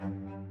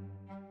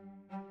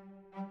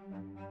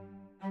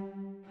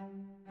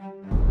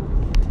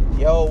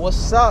Yo,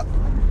 what's up?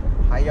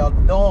 How y'all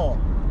doing?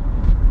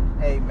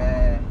 Hey,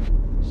 man.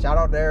 Shout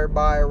out to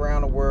everybody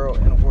around the world,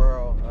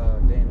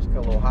 Damn, it's a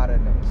little hotter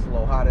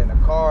in the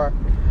car.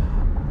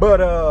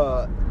 But,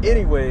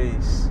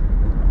 anyways,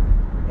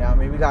 yeah, I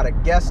mean, we got a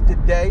guest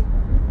today.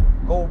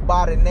 Go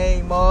by the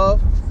name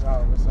of.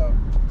 Sal, what's up?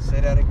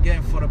 Say that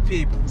again for the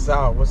people.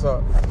 Sal, what's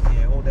up?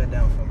 Yeah, hold that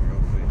down for me real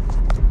quick.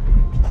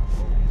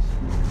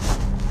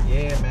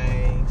 Yeah,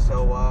 man.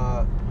 So,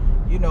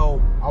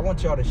 I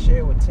want y'all to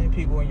share with 10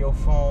 people in your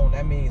phone.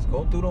 That means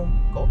go through them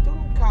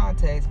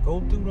contacts,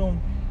 go through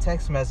them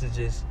text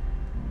messages,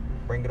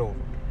 bring it over.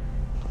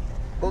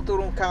 Go through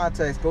them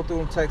contacts, go through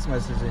them text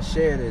messages and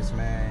share this,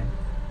 man.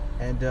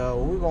 And what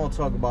we're going to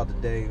talk about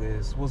today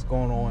is what's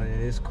going on in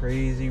this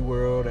crazy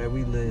world that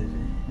we live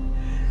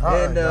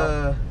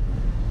in.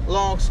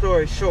 Long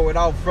story short,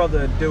 without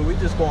further ado, we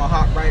just going to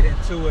hop right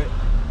into it.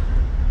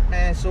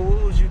 Man, so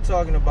what was you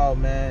talking about,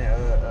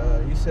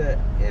 man? You said,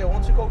 yeah, why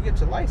don't you go get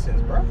your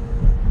license, bro?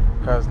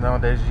 Because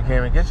nowadays you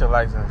can't even get your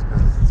license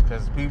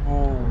because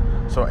people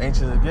so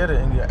anxious to get it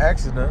and get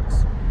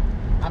accidents.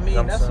 I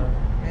mean, that's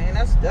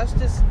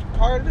just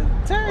part of the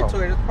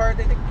territory. That's part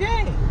of the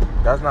game.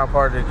 That's not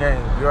part of the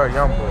game. You're a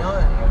young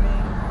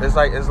boy. It's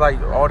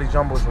like all these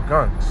young boys with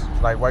guns.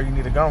 Like, why you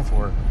need a gun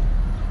for it?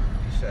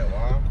 You said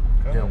why?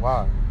 Yeah,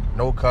 why?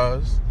 No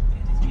cuz.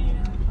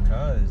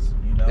 Because,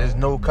 There's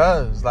no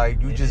cuz.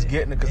 Like, you just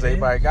getting it because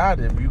everybody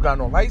got it. If you got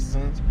no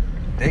license,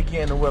 they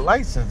getting it with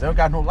license. They don't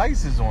got no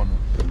license on them.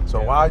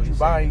 So why are you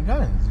buying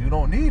guns? You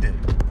don't need it.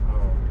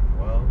 Oh,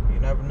 well, you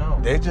never know.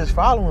 They just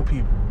following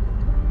people.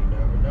 You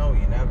never know.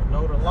 You never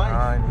know the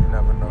life. You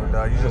never know,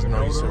 dog. You just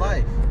know your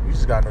life. You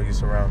just gotta know your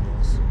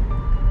surroundings.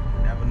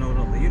 You never know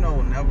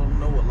never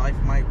know what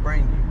life might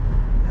bring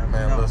you.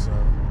 Man, listen.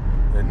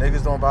 If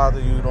niggas don't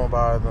bother you, don't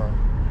bother them.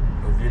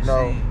 If you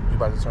know, you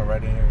about to turn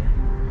right in here.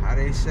 How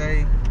they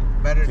say,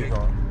 better keep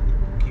going.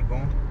 Keep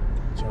going.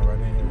 Turn right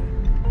in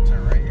here.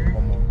 Turn right here.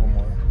 One more.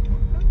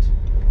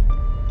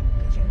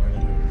 Turn right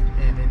in here.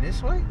 And then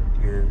this way?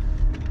 Yeah.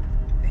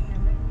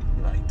 Damn, man.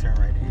 You like turn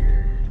right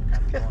here.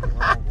 Got me going the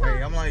wrong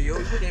way. I'm like, yo,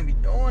 you can't be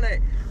doing that.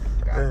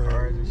 Got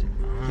cars and shit.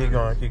 Keep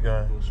going.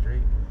 Go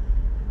straight.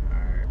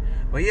 Alright.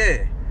 But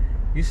yeah,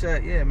 you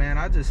said, yeah, man,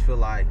 I just feel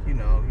like, you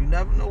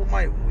never know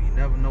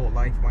what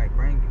life might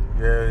bring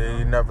you. Yeah,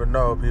 you never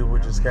know. People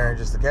just carrying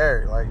just to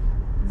carry. Like,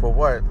 for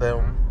what?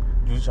 Then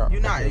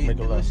you're not even,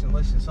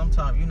 listen,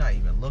 sometimes you're not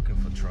even looking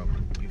for trouble.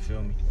 You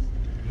feel me?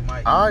 You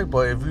might. Alright,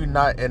 but if you're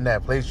not in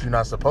that place you're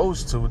not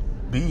supposed to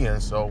be in,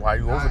 so why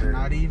you over there?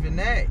 Not even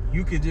that.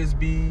 You could just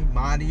be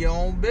minding your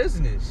own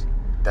business.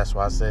 That's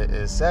why I said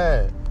it's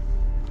sad.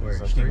 Where?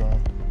 So keep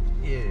going.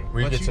 Yeah.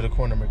 When you get to the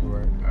corner, make it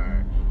right.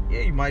 Alright.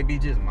 Yeah, you might be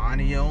just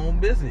minding your own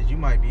business. You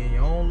might be in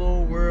your own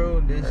little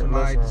world, then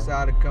somebody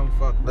decide to come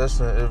fuck.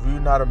 Listen, if you're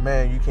not a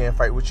man, you can't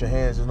fight with your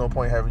hands. There's no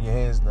point having your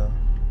hands done.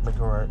 Make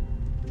it right.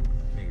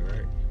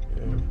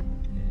 Yeah.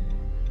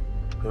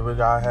 People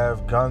gotta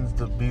have guns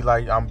to be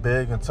like, I'm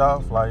big and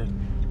tough. Like,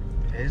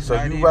 so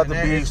you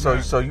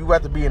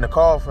rather be in the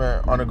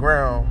coffin on the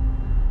ground.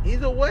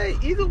 Either way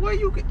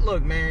you could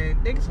look,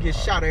 man. Niggas get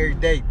shot every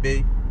day,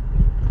 B.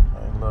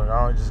 Look,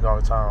 I don't just go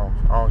to town.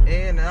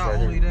 And not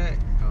only that.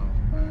 Oh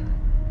man,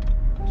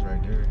 it's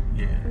right there.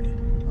 Yeah.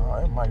 Oh,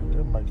 it might.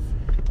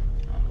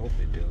 I hope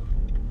it do.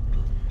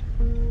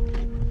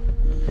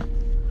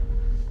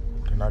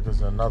 And I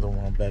guess another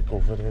one back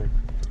over there.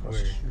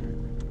 Where?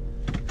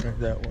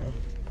 That one.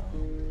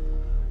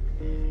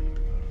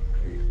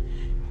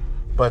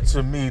 But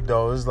to me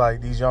though, it's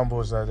like these young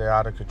boys they're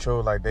out of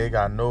control. Like they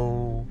got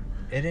no.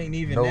 It ain't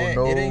even that.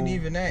 It ain't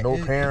even that. No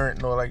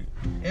parent, no like.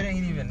 It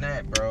ain't even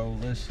that, bro.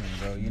 Listen,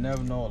 bro. You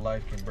never know what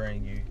life can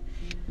bring you,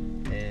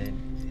 and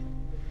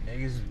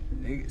niggas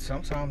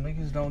sometimes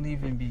niggas don't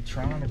even be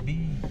trying to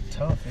be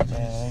tough. Man,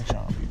 ain't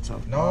trying to be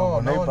tough.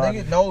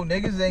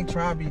 Niggas ain't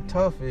trying to be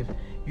tough. If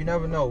you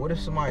never know, what if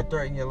somebody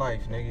threaten your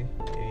life, nigga?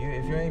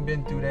 If you ain't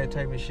been through that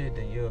type of shit,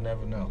 then you'll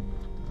never know.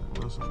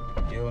 Listen,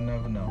 you'll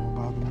never know. Don't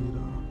bother me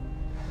though.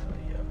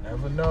 You'll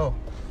never know.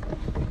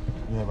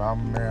 Yeah, but I'm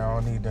a man. I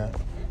don't need that.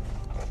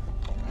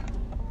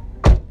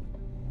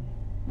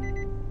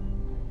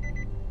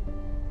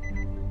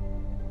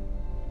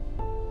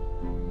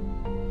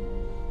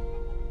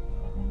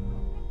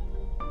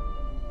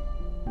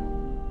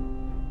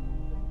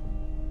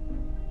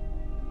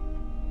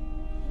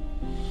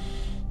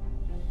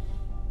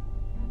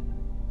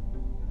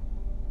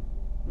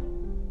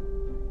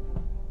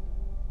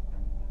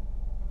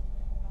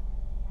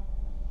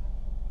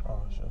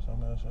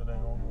 Some of that shit ain't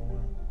gonna go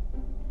in.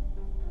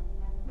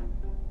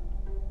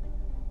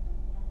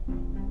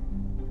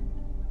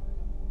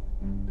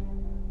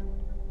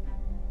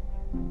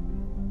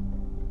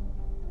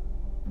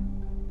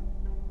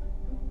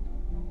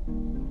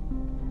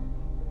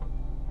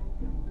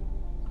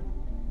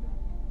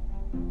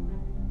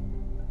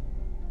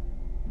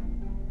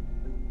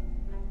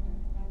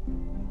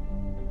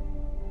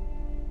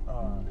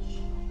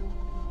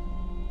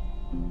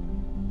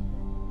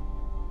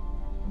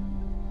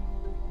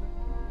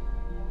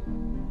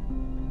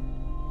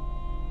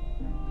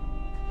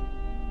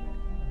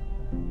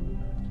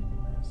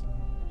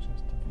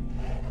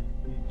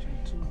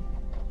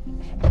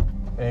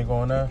 Ain't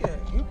going there?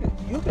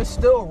 You can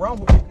still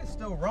rumble. You can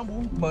still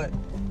rumble, but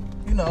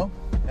you know,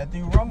 after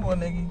you rumble a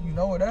nigga, you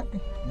know where that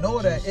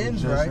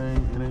ends, right?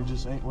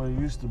 It ain't what it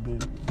used to be.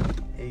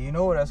 Yeah, you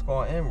know where that's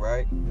gonna end,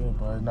 right? Yeah,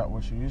 but it's not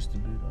what you used to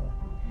be though.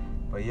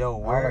 But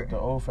yo, I like the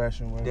old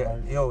fashioned way.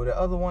 The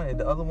other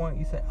one,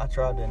 you said I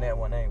tried it and that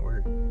one ain't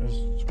work.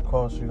 It's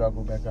close, you gotta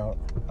go back out.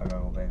 I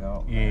gotta go back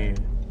out? Yeah.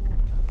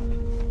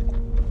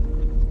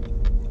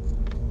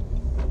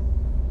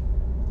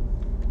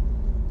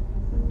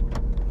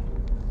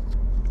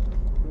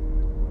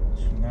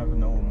 You never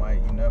know,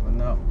 Mike. You never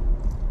know.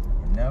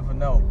 You never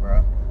know,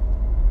 bro.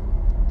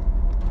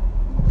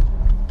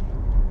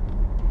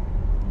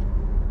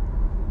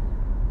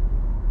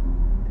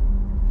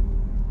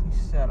 He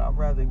said, I'd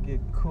rather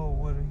get cool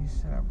with her. He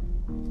said, I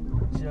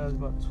judge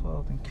about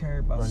 12 and carry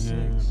about 6.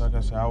 Yeah, like I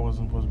said, I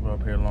wasn't supposed to be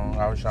up here long.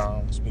 I was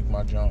trying to speak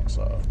my junk,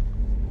 so.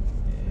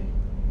 Yeah.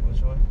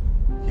 Which way?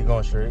 Keep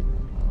going straight.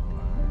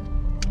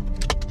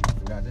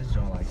 Got this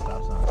joint like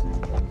stop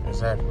sign.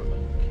 Exactly.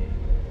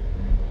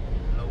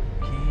 Low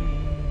key.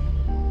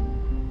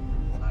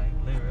 Like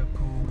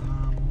lyrical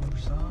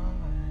homicide.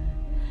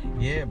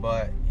 Yeah,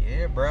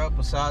 bro.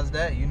 Besides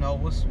that, you know,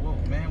 what's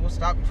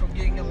stopping you from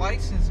getting your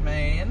license,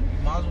 man?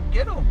 You might as well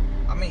get them.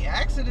 I mean,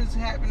 accidents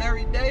happen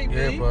every day,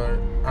 Yeah, B. but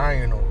I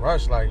ain't in no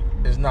rush. Like,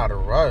 it's not a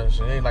rush.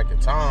 It ain't like the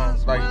time.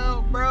 Like,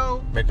 well,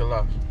 bro. make a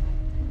left.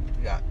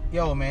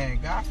 Yo, man,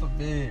 God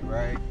forbid,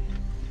 right?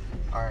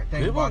 All right,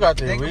 think People about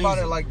got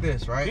it like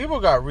this, right? People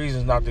got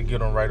reasons not to get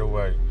them right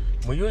away.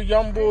 When you're a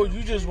young boy,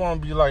 you just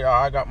want to be like, oh,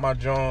 I got my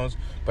Jones.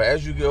 But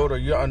as you get older,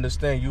 you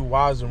understand you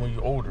wiser when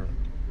you're older.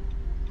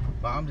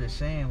 But I'm just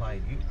saying,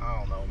 like, I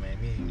don't know, man.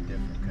 Me and you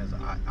different because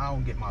I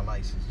don't get my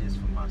license just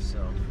for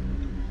myself.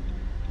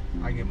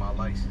 I get my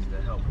license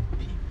to help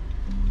people,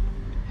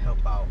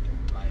 help out,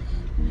 like,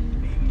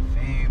 maybe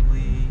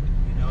family.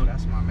 You know,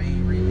 that's my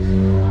main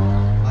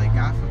reason. Like,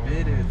 God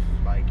forbid if,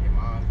 like, your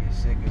mom gets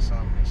sick or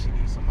something and she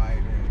needs somebody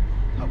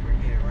to help her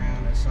get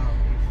around or something.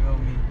 You feel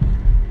me?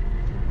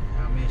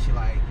 I mean, she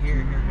like,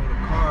 here go the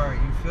car.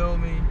 You feel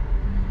me?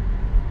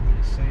 I'm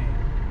just saying.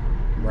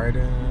 Right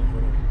in,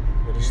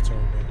 where this turn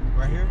at?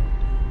 Right here?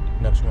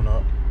 Next one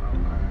up. Oh, all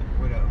right.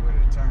 Where the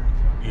turns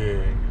are.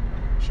 Yeah.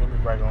 Should be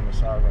right on the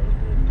side right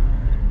here.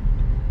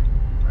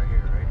 Right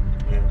here, right?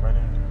 Yeah, right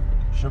in here.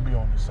 Should be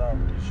on the side,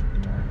 but it should be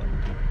turn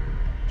right there.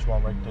 This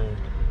one right there.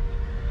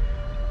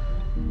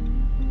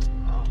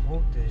 I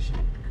hope this shit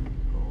can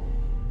go.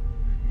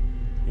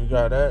 You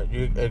got that?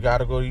 It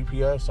gotta go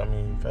UPS? I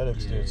mean,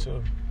 FedEx did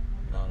too.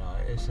 No,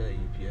 it said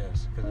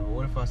UPS. Because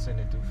what if I send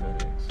it through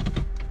FedEx?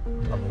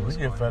 I mean, we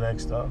get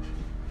FedEx stuff.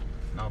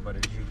 No, but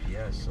it's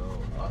UPS, so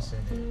if I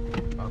send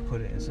it, if I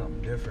put it in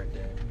something different,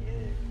 then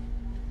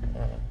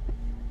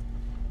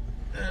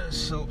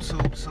So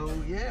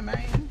yeah,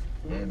 man.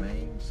 Yeah,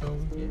 man. So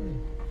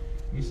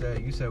yeah,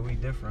 you said we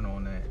different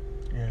on that.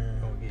 Yeah.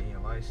 Don't get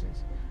your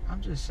license. I'm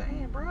just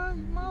saying, bro.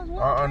 You might as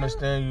well. I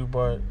understand you,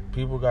 but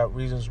people got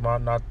reasons why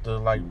not to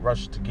like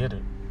rush to get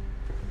it.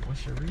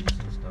 What's your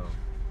reasons though?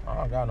 I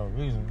don't got no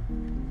reason.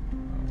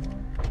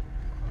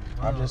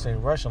 I just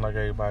ain't rushing like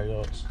everybody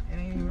else. It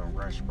ain't even a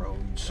rush, bro.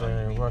 So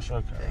ain't rush,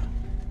 okay.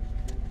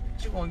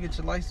 You gonna get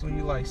your license when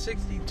you like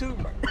 62?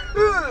 Like,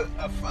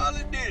 I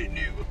finally did it,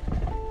 nigga.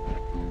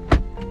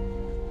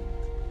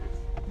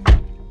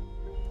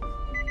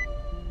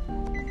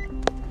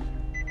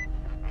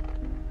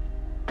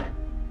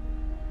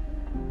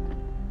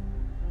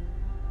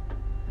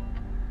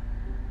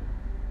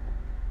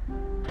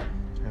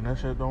 And that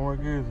shit don't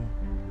work either.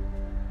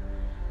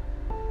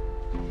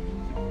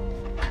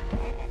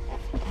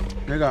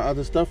 They got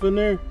other stuff in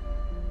there?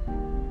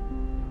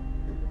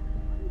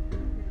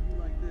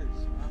 Like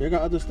this. They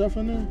got other stuff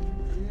in there?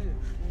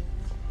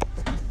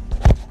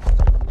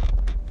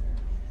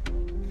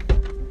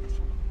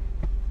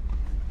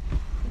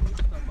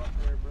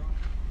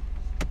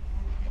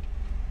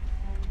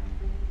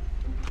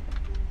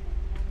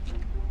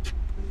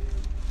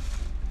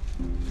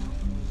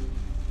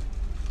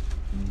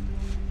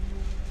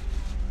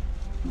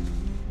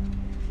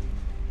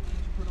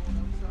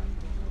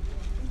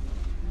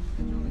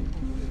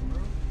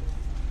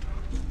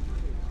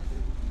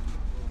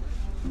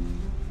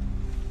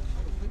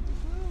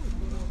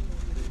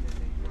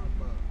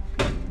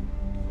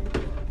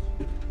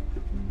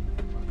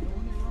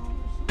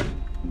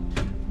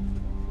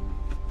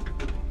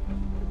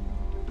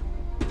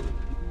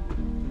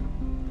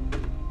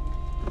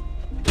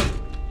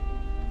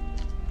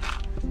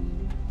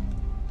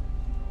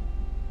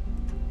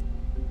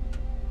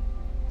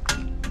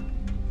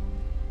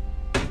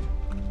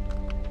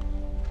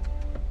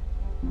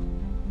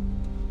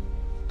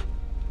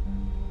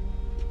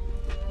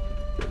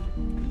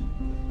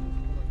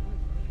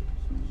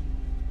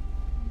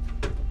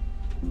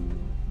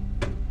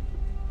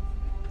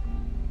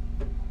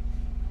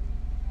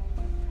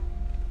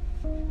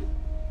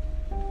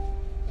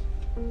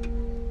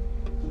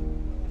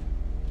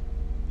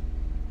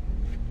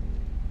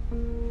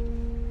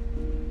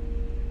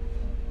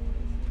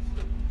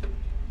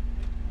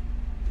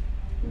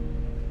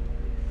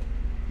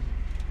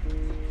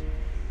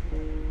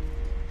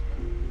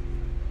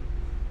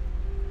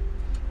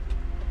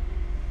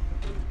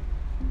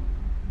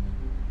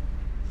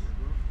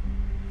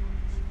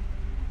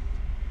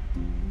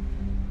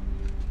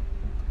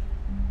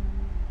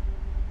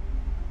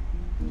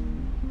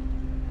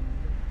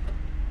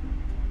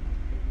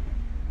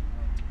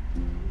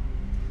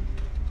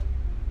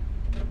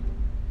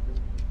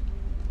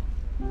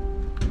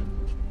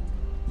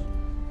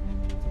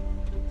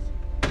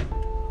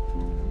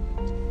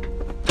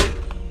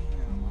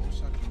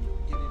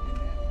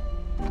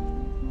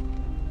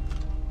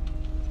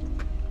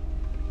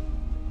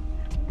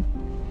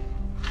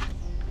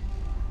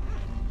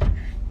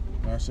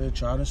 said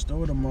try the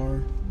store tomorrow.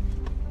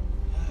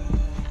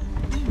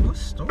 What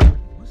store?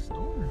 What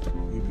store?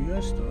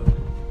 UPS store.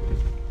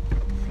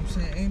 I'm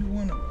saying ain't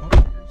one up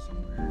here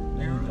somewhere.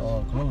 They're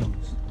all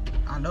closed.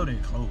 I know they're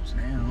closed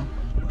now,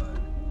 but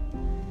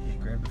yeah,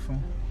 grab the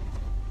phone.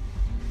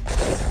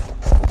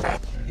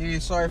 Yeah,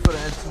 sorry for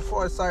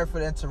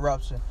the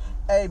interruption.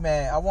 Hey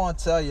man, I want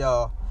to tell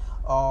y'all,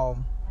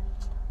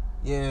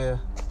 that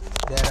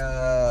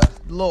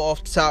little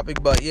off the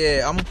topic, but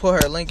yeah, I'm gonna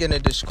put her link in the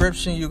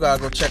description. You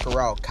gotta go check her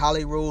out.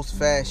 Kylie Rose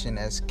Fashion.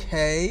 That's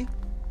Kylie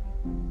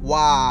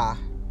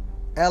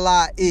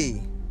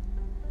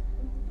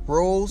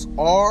Rose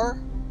ROSE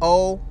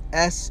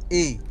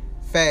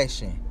Fashion.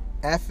 FASHION.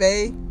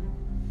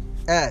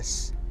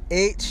 That's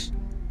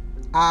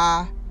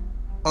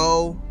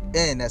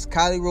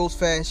Kylie Rose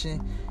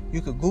Fashion.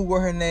 You could Google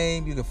her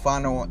name. You can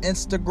find her on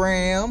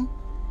Instagram.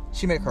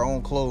 She make her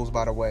own clothes,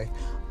 by the way.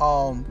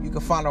 You can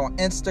find her on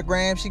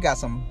Instagram. She got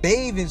some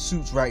bathing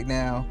suits right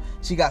now.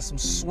 She got some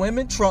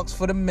swimming trunks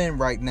for the men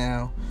right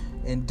now.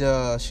 And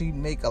she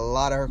make a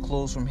lot of her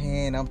clothes from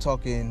hand. I'm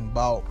talking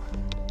about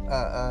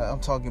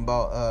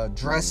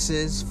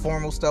dresses,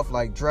 formal stuff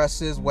like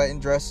dresses, wedding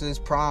dresses,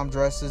 prom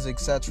dresses,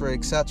 etc.,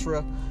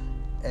 etc.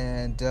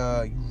 And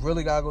you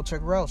really gotta go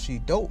check her out. She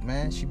dope,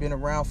 man. She been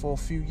around for a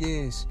few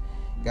years.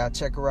 Gotta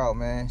check her out,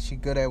 man. She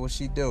good at what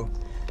she do.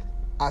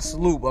 I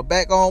salute. But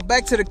back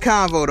to the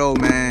convo though,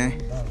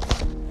 man.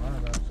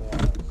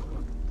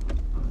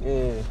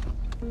 Yeah.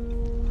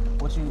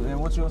 What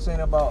you were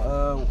saying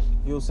about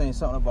you were saying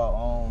something about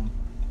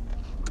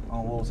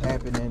what was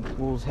happening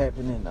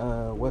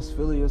West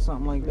Philly or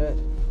something like that?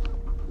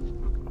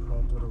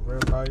 Going through the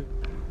red light.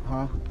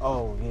 Huh?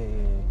 Oh yeah.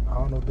 I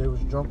don't know if they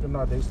was drunk or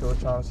not. They still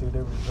trying to say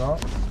they was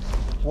drunk.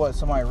 What?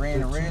 Somebody ran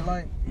the red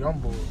light? Young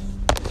boys.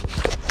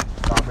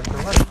 Trying to make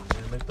the light. They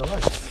didn't make the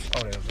light.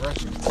 Oh, they was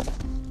rushing.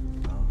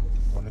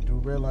 Want to do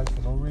red lights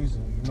for no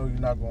reason. You know you're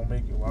not gonna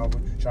make it. Why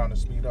would you trying to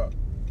speed up?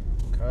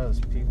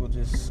 Cause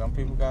some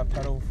people got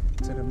pedal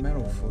to the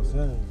metal. That's what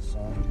it is,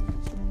 son.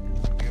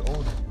 Get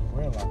older, you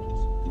realize.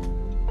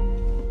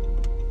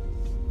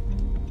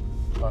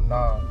 But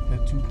nah,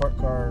 hit 2 parked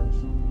cars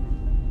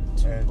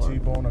and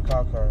T-bone a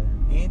cop car.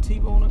 And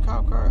T-bone a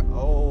cop car?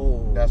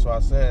 Oh. That's why I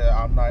said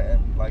I'm not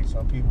like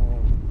some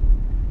people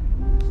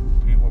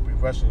be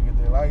rushing to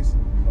get their license.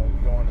 Like,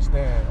 you don't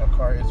understand. A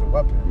car is a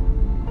weapon.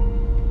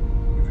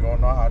 If you don't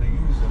know how to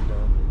use it,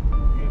 then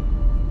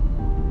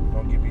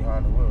don't get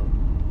behind the wheel.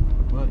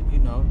 But you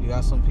know, you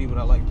got some people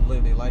that like to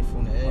live their life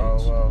on the edge. Oh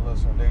well,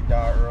 listen, they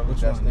die early.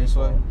 Which one? This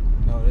way?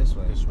 No, this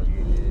way. This way.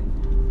 Yeah.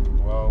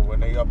 Well,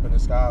 when they up in the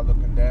sky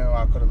looking down,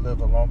 I could have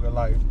lived a longer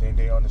life. Then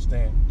they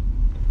understand.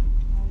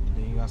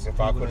 Then you got some if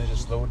I could have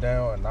just slowed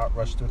down and not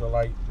rushed through the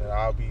light, then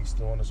I'll be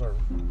still on this earth.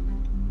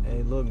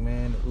 Hey, look,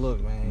 man.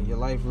 Your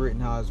life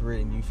written how it's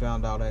written. You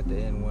found out at the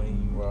end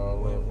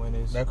when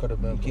it's that could have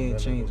been. You can't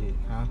change it,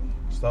 huh?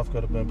 Stuff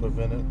could have been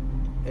prevented.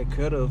 It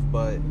could have,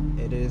 but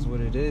it is what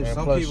it is. And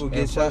some plus, people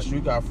get shot. You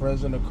got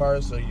friends in the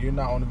car, so you're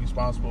not only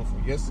responsible for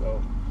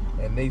yourself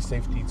and their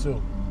safety too.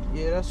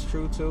 Yeah, that's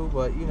true too.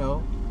 But you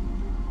know,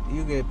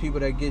 you get people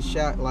that get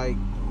shot like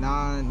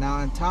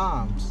nine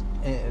times,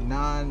 and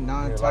nine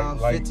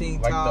times,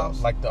 15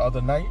 times. Like the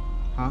other night.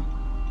 Huh?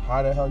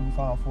 How the hell you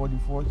found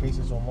 44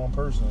 cases on one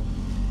person?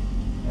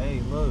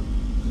 Hey, look,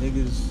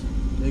 niggas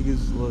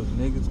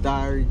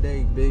die every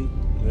day, big.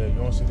 Yeah, you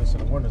don't see this in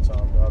the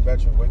wintertime, though. I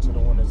bet you wait till the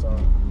wintertime.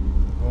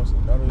 You don't see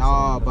none of this.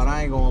 Nah, but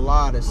I ain't gonna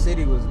lie, the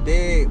city was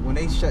dead when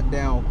they shut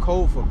down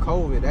for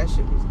COVID. That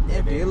shit was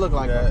empty. It looked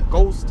like a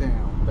ghost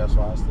town. That's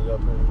why I stayed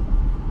up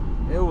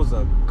here. It was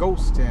a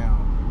ghost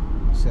town.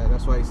 So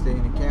that's why you stay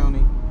in the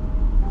county.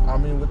 I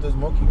mean, with this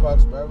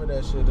monkeypox, whatever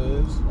that shit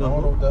is, I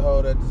don't know what the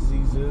hell that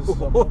disease is. The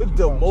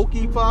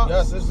monkeypox?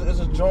 Yes, it's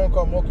a joint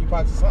called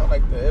monkeypox or something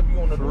like that. It be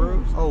on the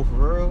news. Oh, for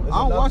real?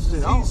 I don't watch it.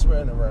 Disease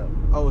spreading around.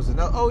 Oh, it's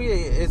another. Oh yeah,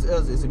 it's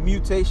a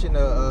mutation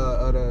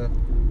of the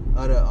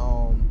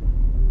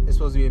It's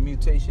supposed to be a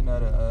mutation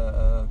of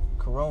the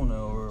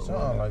corona or something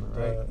whatever, like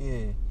that. Right?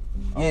 Yeah.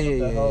 I don't know what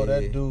the hell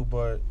that do,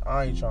 but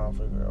I ain't trying to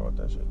figure out what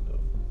that shit do.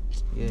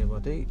 Yeah,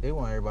 but they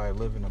want everybody to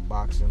live in a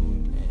box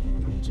and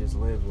just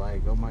live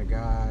like, oh my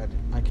God,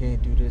 I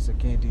can't do this, I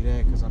can't do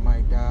that because I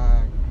might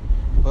die.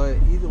 But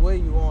either way,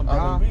 you won't die.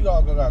 I mean, we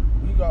all got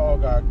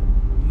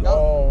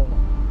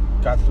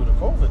through the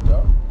COVID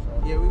though. So.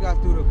 Yeah, we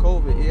got through the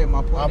COVID. Yeah,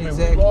 my point. I mean,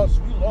 exactly. we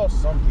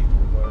lost some people,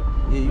 but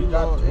yeah, you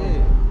lost.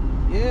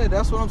 Yeah,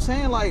 that's what I'm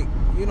saying. Like,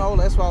 you know,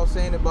 that's what I was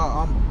saying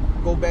about.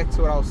 Go back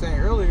to what I was saying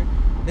earlier.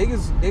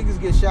 Niggas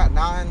get shot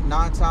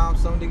nine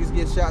times. Some niggas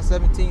get shot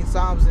 17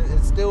 times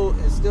and still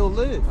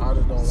live. I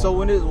just don't so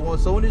when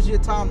it's your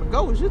time to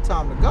go, it's your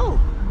time to go.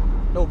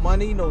 No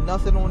money, no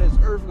nothing on this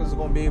earth is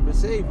gonna be able to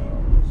save you.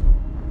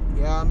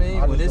 You know what I mean?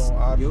 I just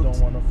don't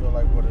want to feel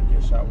like what it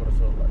get shot, what it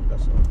feels like.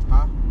 That's all.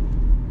 Huh?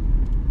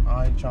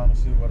 I ain't trying to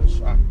see what a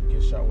shot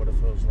get shot, what it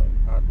feels like.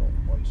 I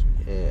don't want to.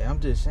 Yeah, I'm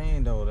just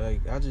saying though.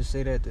 Like, I just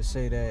say that to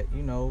say that,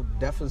 you know,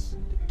 death is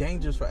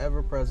dangerous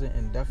forever present,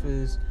 and death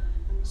is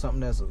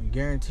something that's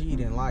guaranteed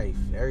in life.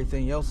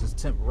 Everything else is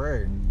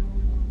temporary.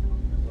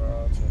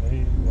 bro.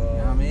 Today, bro. You know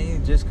what I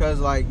mean? Just cause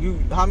like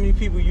how many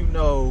people you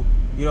know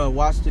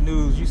watch the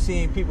news, you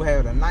seen people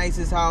have the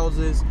nicest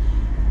houses.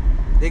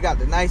 They got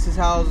the nicest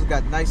houses,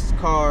 got the nicest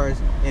cars,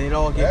 and it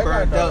all get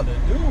burned up.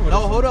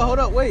 No, hold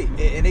up, wait.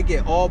 And they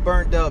get all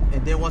burned up,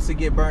 and then once they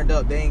get burned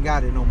up, they ain't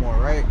got it no more,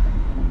 right?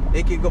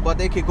 They could go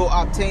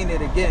obtain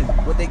it again.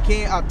 What they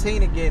can't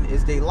obtain again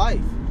is their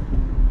life.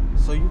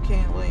 So you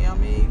can't, I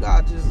mean, you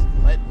gotta just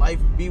let life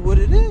be what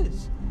it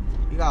is.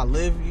 You gotta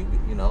live,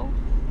 you know.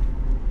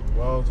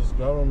 Well, this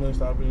government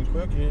stop being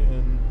crooked,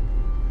 and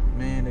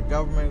man, the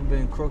government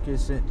been crooked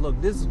since.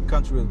 Look, this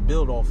country was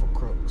built off of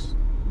crooks.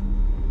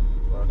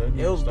 They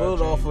need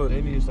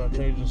to start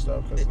changing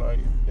stuff because, like,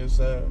 it's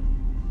sad.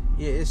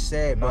 Yeah, it's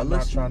sad. And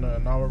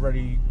I'm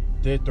already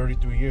did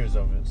 33 years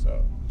of it,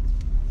 so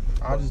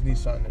I just need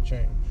something to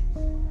change.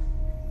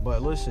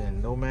 But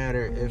listen, no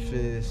matter if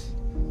it's.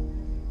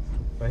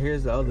 But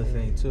here's the other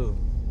thing too.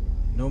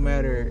 No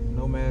matter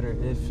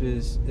if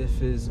it's They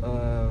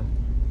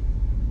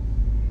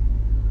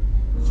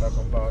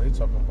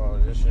talking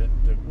about this shit.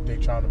 They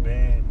trying to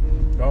ban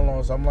gun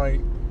laws. I'm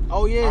like.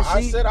 Oh yeah,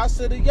 I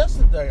said it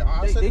yesterday.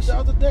 I said it the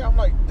other day. I'm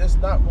like, that's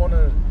not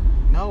gonna.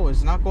 No,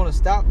 it's not gonna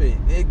stop it.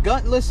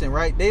 Listen,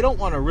 right? They don't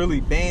want to really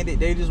ban it.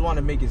 They just want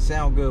to make it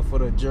sound good for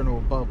the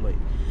general public,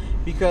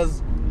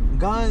 because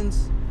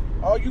guns.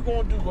 All you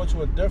gonna do go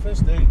to a different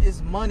state?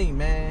 It's money,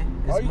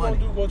 man. It's all you money.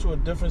 Gonna do go to a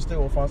different state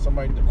or find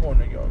somebody in the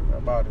corner, yo,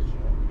 about it, yo.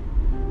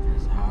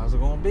 That's how it's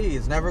gonna be.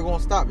 It's never gonna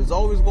stop. It's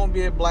always gonna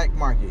be a black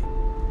market.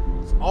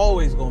 It's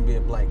always gonna be a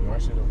black market. You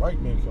want to see the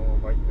white man killing a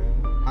white man?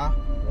 Huh?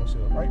 See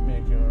the white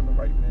man killing the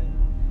white man.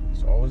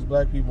 It's always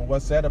black people.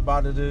 What's sad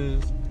about it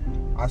is,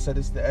 I said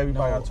this to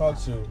everybody I talk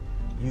to.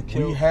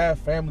 We have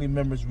family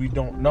members we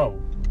don't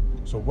know.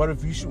 So what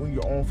if you shooting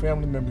your own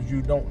family members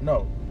you don't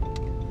know,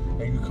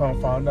 and you come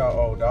find out,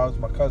 oh, that was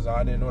my cousin.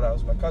 I didn't know that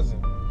was my cousin.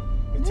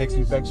 It takes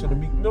me back to the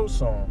Meek Mill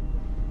song,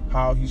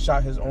 how he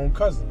shot his own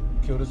cousin,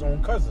 killed his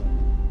own cousin.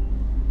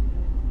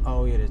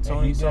 Oh yeah, the Tony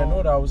and he song. Didn't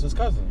know that was his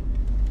cousin.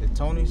 The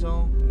Tony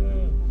song.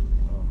 Yeah.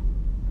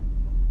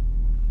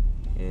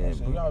 Yeah,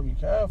 so you gotta be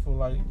careful,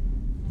 like,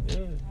 yeah.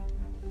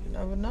 You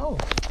never know.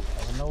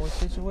 You never know what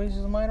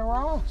situations might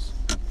arise.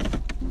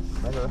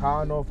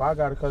 How I know if I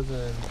got a cousin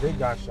and they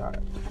got shot?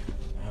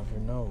 Never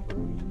know, bro.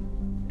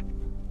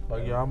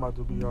 Like, yeah, I'm about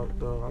to be out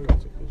there. I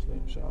gotta take this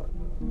damn shot.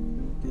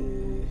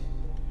 Yeah.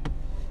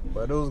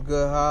 But it was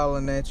good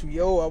hollering at you.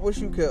 Yo, I wish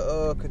you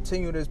could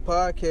continue this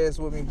podcast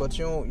with me, but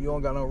you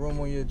don't got no room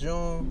on your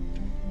joint.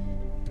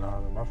 Nah,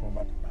 my phone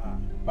about to die.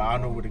 But I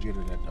know where to get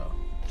it at, though.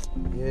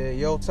 Yeah,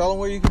 yo, tell them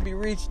where you can be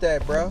reached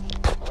at, bro.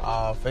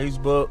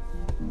 Facebook,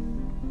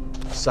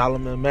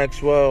 Solomon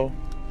Maxwell.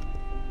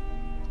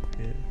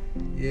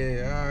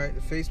 Yeah, all right.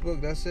 Facebook,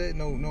 that's it.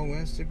 No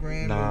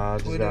Instagram, no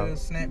Twitter,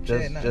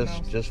 Snapchat, nothing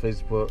else. Just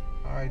Facebook.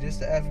 All right, just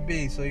the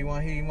FB. So you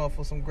want to hit him up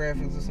for some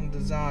graphics or some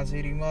designs?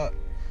 Hit him up.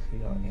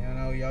 Yeah. You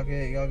know, y'all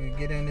can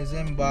get in his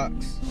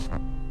inbox.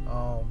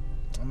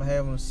 I'm gonna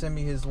have him send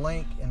me his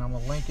link, and I'm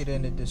gonna link it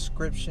in the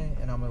description,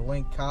 and I'm gonna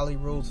link Kylie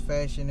Rose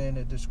Fashion in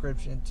the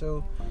description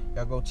too.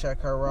 Y'all go check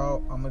her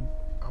out. I'm gonna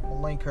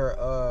link her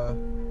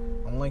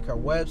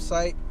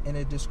website in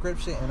the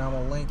description, and I'm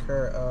gonna link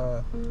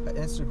her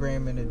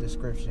Instagram in the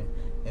description.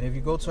 And if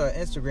you go to her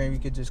Instagram, you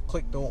can just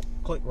click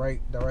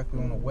right directly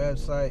on the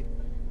website.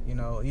 You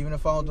know, even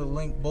if I want to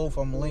link both,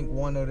 I'm gonna link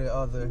one or the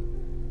other.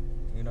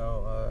 You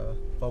know,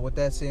 but with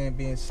that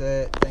being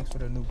said, thanks for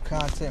the new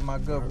content, my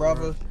good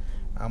brother.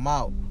 I'm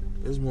out.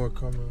 There's more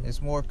coming.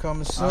 It's more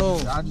coming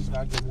soon. I just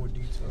gotta get more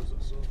details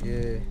or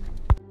something.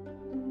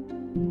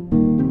 Yeah.